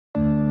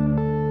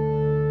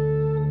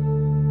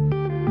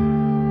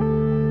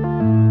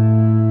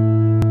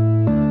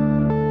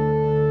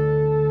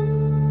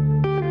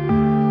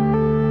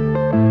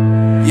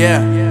Yeah.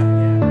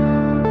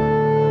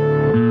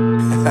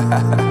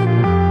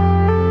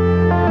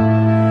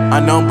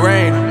 Unknown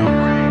Brain,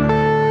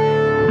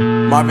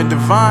 Marvin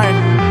Divine.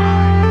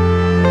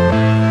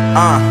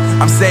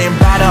 I'm saying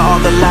bye to all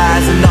the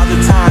lies and all the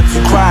times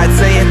you cried,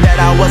 saying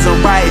that I wasn't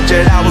right,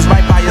 yet I was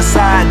right by your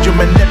side. You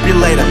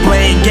manipulator,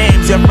 playing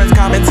games, your friends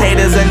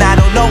commentators, and I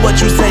don't know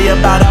what you say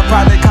about our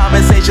private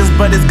conversations,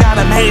 but it's got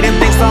them hating.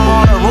 Thanks to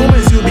all the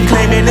rumors you be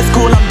claiming. It's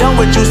cool, I'm done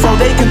with you, so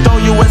they can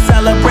throw you a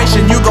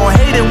celebration. You gon'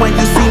 hate it when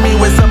you see me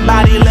with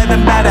somebody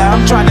living better.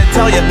 I'm trying to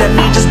tell you that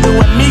me just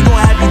doing me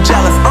gon' have you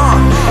jealous.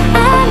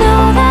 I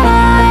know that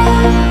I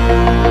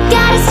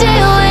gotta stay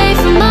away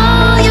from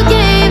all your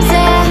games,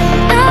 yeah.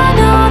 I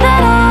know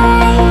that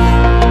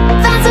I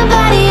found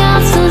somebody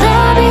else to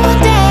love me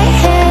one day,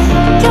 yeah.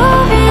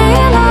 You'll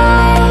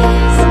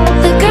realize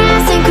the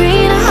grass ain't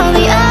greener on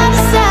the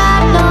other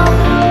side, no.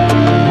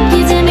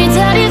 You did me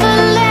dirty for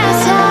the last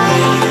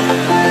time,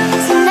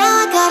 so now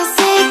I gotta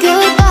say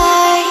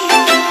goodbye.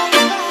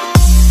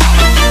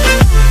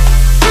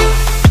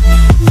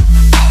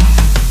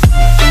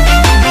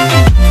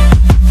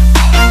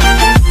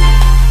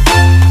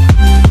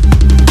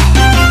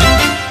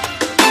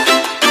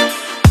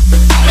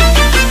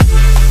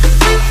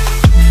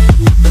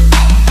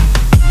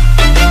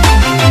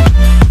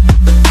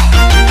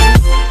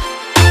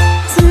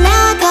 So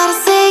now I gotta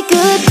say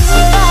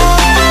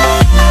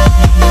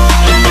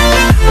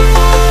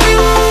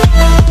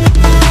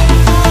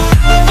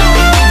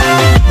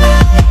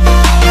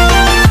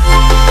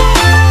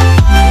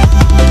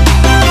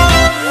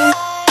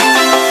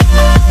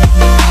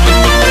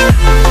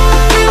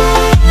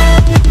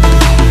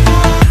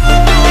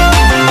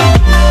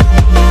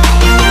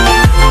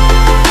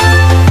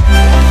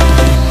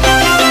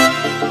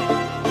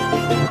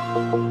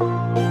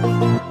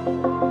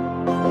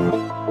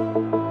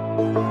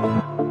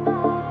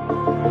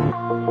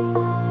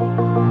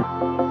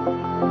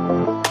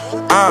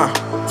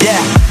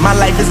Yeah, my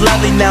life is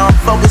lovely now, I'm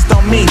focused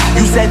on me.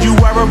 You said you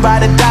were about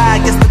to die, I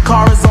guess the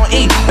car is on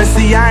E. But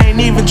see, I ain't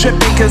even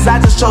tripping, cause I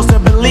just chose to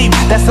believe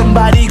that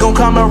somebody gon'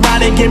 come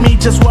around and give me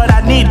just what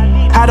I need.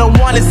 I don't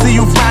wanna see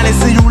you finding,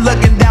 see you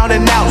looking down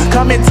and out,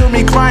 coming to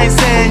me crying,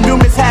 saying you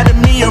miss having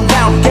me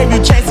around. Gave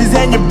you chances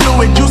and you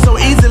blew it, you so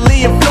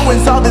easily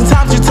influenced. All the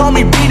times you told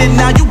me beat it,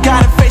 now you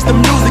gotta face the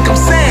music, I'm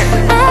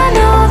saying